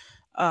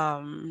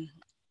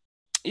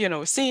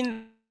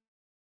 seen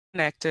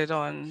connected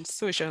on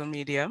social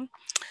media.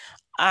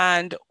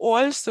 And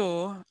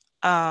also,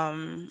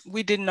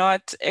 we did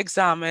not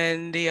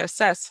examine the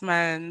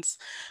assessments.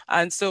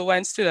 And so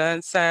when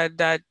students said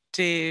that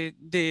they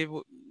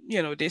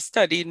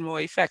studied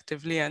more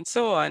effectively and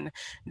so on,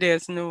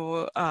 there's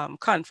no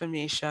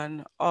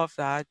confirmation of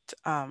that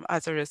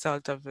as a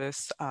result of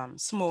this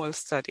small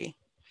study.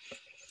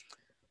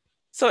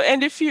 So in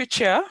the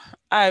future,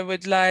 I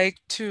would like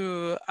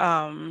to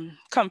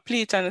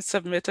complete and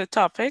submit a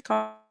topic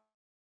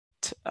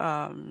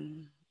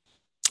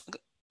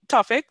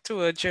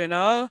to a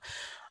journal,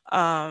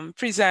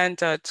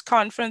 present at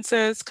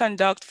conferences,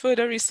 conduct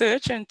further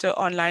research into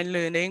online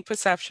learning,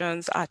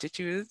 perceptions,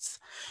 attitudes,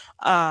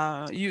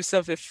 use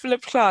of the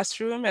flipped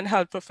classroom in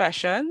health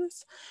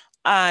professions,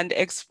 and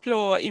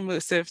explore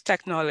immersive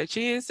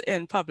technologies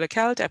in public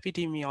health,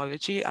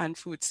 epidemiology, and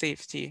food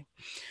safety.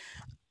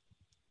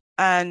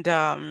 And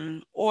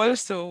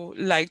also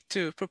like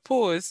to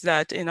propose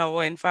that in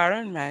our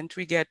environment,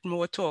 we get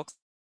more talks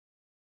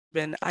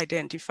been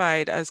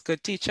identified as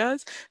good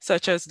teachers,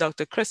 such as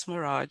Dr. Chris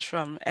Muraj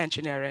from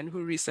engineering,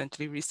 who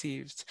recently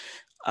received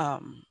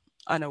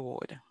an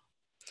award.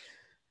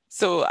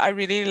 So I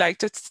really like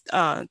to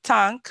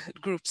thank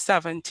Group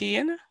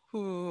 17,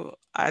 who,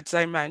 as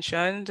I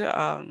mentioned,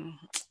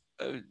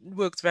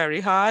 worked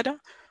very hard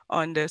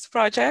on this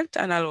project.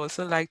 And I'd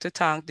also like to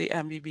thank the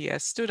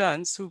MBBS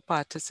students who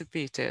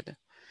participated.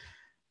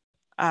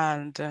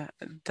 And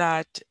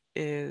that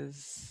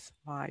is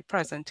my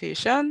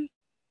presentation.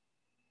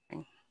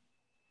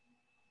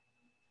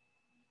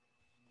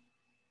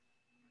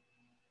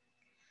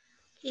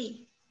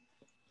 Hey.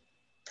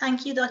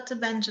 Thank you, Dr.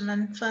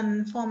 Benjamin, for an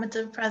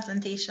informative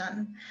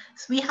presentation.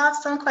 So we have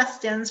some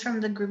questions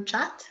from the group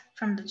chat,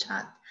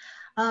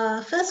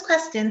 First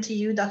question to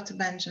you, Dr.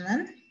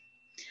 Benjamin.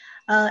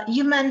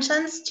 You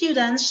mentioned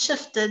students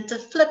shifted to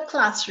flipped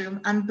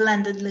classroom and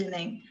blended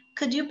learning.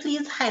 Could you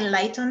please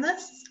highlight on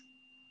this?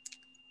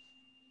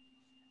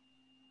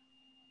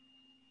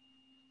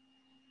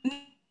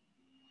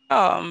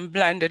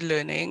 Blended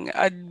learning.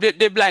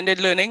 The blended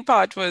learning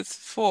part was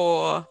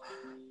for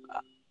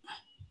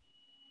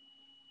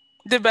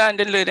the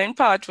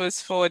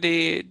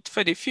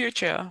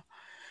future.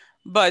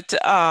 But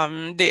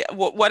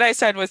what I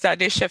said was that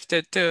they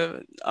shifted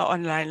to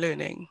online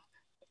learning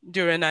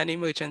during an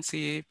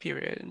emergency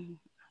period.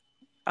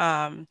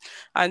 And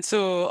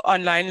so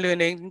online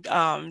learning,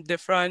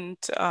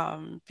 different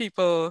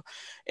people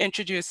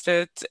introduced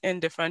it in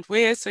different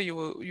ways. So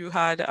you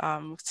had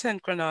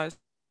synchronous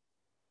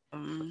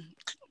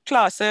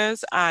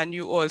classes, and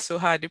you also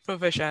had the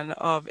provision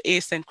of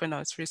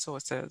asynchronous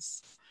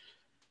resources.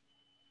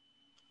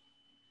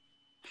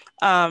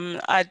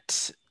 The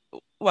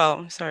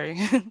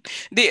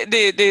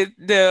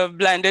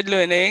blended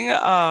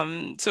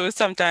learning. So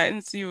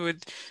sometimes you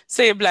would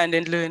say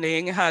blended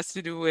learning has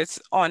to do with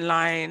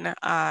online,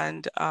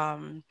 and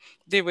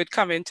they would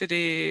come into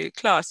the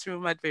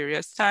classroom at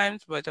various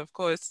times. But of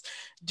course,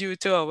 due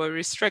to our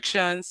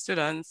restrictions,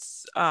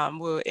 students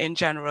were in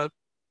general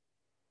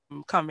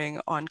coming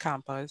on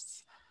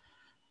campus.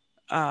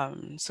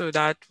 So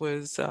that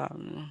was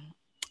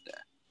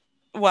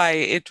why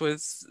it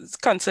was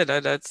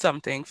considered as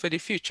something for the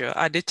future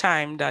at the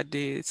time that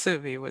the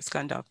survey was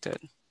conducted.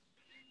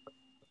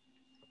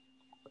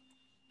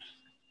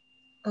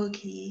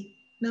 Okay,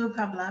 no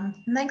problem.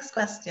 Next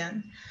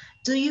question.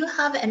 Do you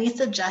have any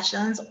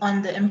suggestions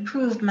on the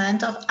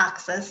improvement of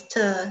access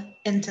to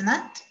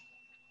internet?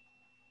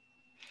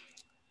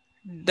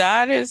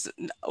 That is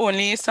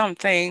only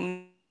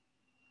something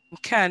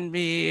can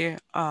be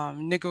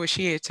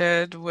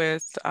negotiated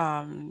with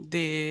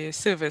the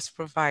service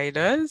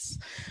providers.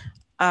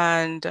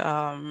 And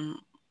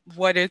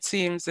what it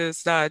seems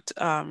is that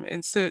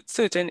in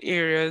certain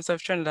areas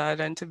of Trinidad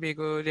and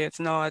Tobago, there's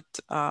not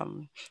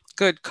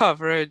good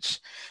coverage.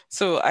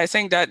 So I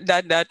think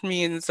that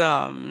means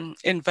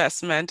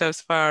investment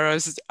as far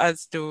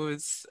as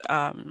those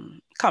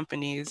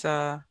companies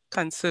are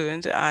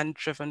concerned and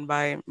driven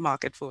by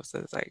market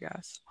forces, I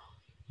guess.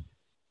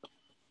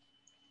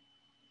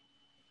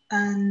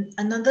 And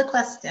another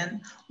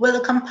question, will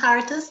a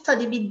comparative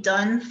study be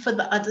done for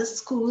the other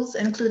schools,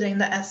 including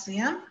the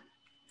SVM?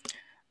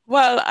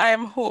 Well,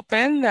 I'm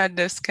hoping that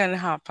this can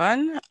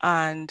happen.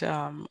 And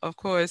of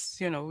course,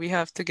 we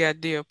have to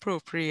get the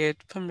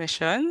appropriate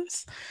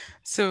permissions.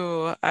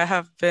 So I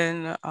have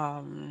been,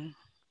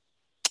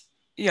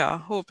 yeah,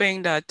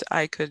 hoping that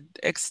I could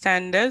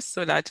extend this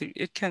so that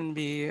it can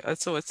be a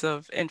source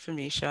of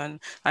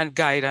information and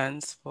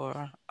guidance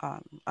for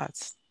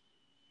us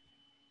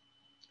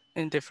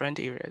in different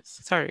areas.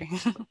 Sorry.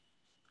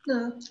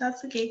 No,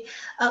 that's okay.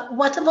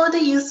 What about the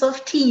use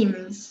of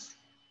Teams?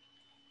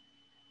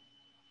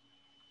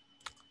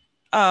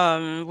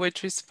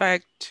 With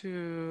respect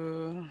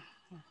to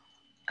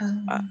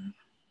Um,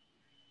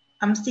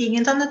 I'm seeing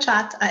it on the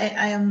chat.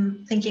 I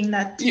am thinking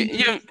that you, Teams,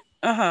 you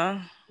uh-huh.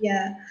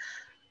 yeah.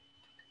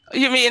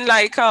 You mean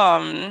like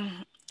I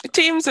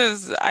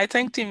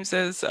think Teams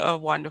is a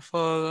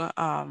wonderful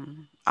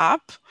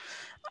app.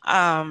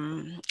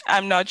 I'm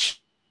not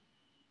sure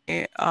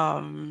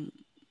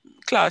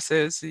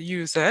classes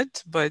use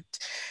it, but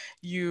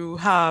you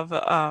have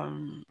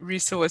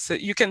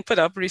resources. You can put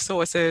up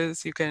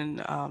resources, you can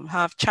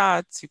have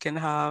chats, you can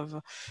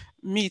have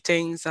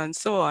meetings and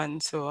so on.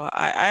 So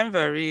I'm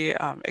very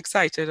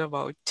excited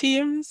about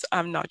Teams.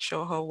 I'm not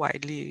sure how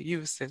widely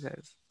used it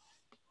is.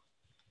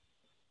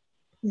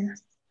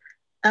 Yes.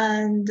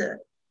 And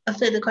a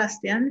further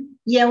question.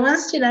 Year one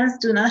students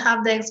do not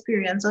have the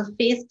experience of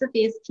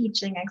face-to-face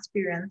teaching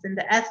experience in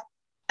the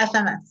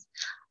FMS.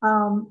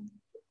 Um,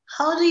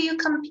 how do you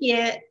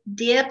compare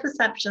their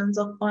perceptions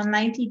of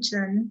online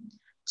teaching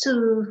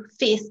to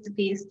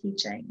face-to-face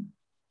teaching?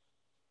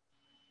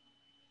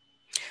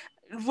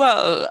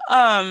 Well,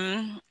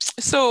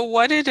 so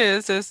what it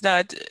is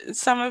that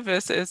some of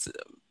this is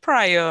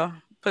prior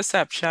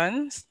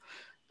perceptions.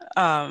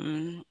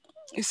 Um,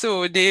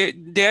 so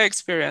their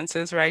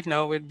experiences right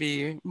now would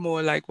be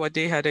more like what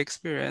they had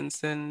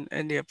experienced in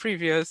their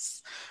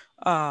previous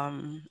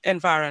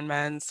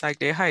environments, like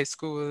their high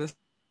schools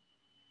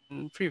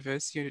and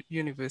previous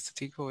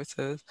university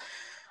courses.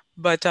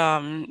 But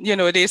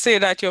they say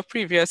that your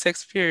previous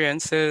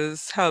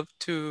experiences help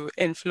to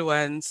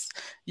influence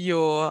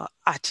your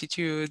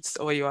attitudes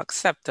or your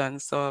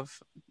acceptance of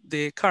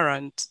the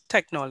current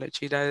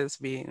technology that is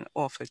being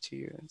offered to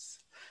you.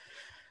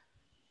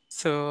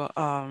 So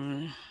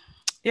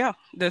yeah,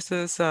 this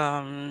is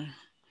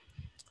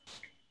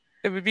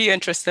it would be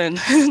interesting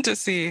to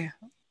see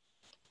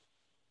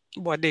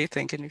what they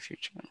think in the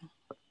future.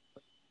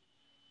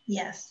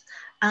 Yes.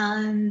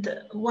 And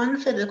one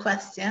further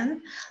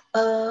question.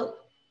 Uh,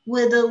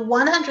 were the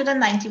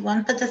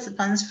 191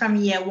 participants from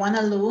year one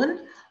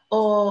alone,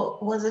 or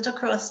was it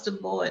across the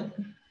board?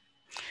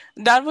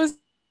 That was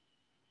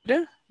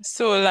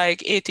so like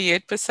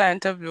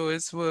 88% of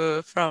those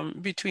were from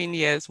between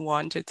years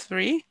 1 to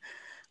 3,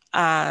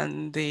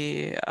 and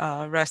the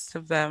rest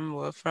of them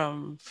were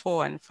from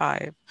 4 and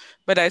 5.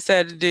 But I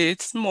said the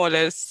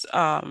smallest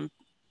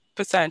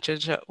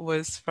percentage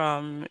was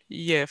from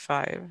year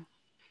 5.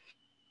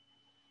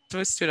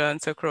 With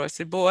students across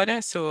the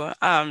board. So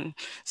I'm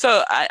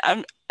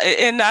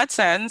in that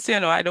sense,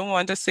 I don't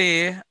want to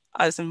say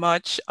as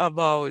much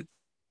about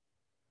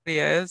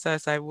years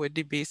as I would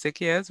the basic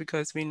years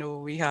because we know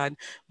we had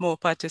more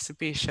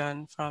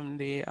participation from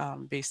the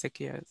basic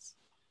years.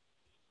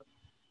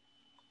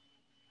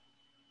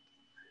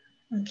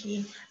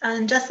 Okay,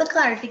 and just a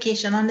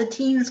clarification on the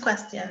teams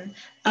question.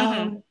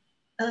 Mm-hmm.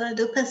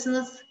 The person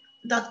was,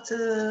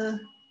 Dr.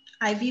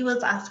 Ivy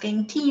was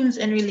asking teams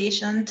in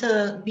relation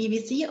to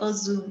BBC or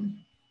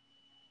Zoom?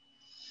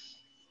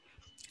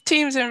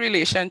 Teams in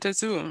relation to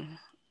Zoom.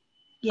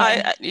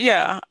 Yeah.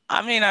 Yeah,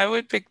 I mean, I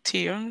would pick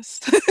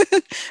Teams.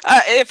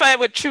 If I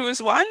would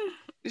choose one,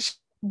 is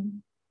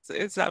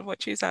that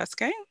what she's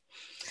asking?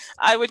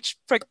 I would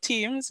pick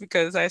Teams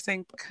because I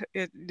think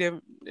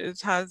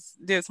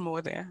there's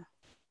more there.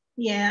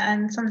 Yeah,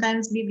 and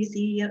sometimes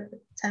BBC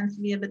tends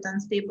to be a bit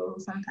unstable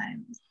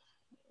sometimes.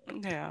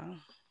 Yeah.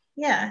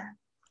 Yeah,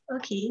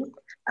 okay.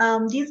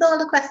 These are all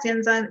the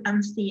questions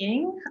I'm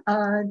seeing.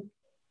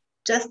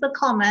 Just a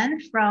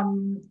comment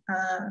from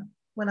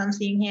what I'm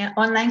seeing here.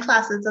 Online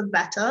classes are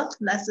better,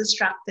 less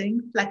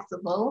distracting,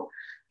 flexible,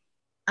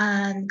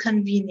 and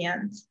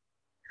convenient.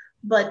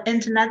 But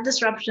internet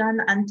disruption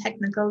and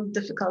technical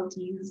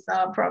difficulties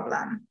are a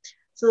problem.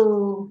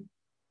 So,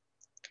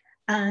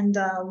 and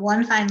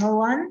one final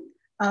one.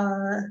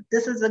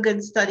 This is a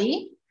good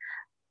study.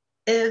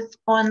 if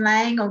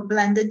online or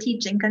blended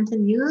teaching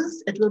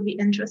continues, it will be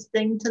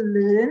interesting to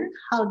learn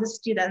how the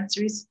students'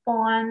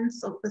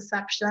 response or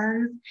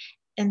perceptions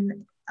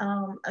in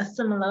a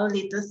similar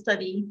later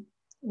study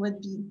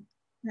would be,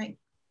 like,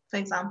 for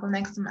example,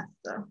 next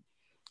semester.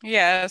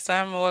 Yes,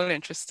 I'm all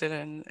interested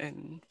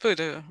in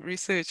further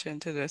research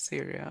into this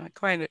area.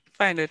 I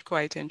find it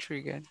quite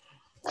intriguing.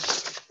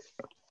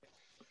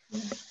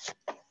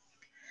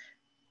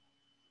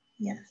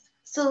 Yes.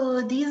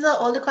 So these are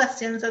all the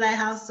questions that I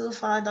have so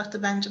far, Dr.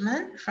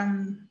 Benjamin,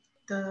 from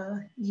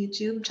the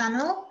YouTube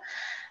channel.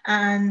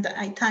 And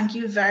I thank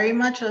you very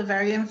much for a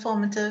very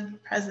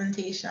informative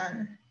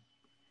presentation.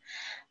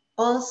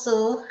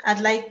 Also,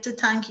 I'd like to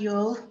thank you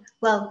all.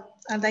 Well,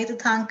 I'd like to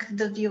thank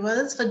the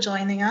viewers for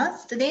joining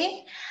us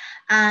today.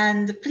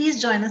 And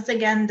please join us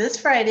again this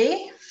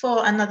Friday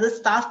for another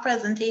staff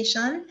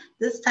presentation,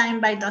 this time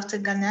by Dr.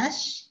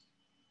 Ganesh.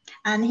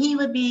 And he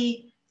would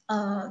be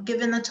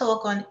giving a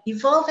talk on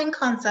evolving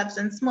concepts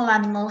in small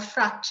animal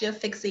fracture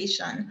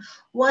fixation.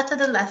 What are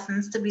the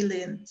lessons to be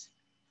learned?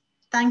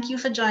 Thank you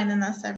for joining us, everyone.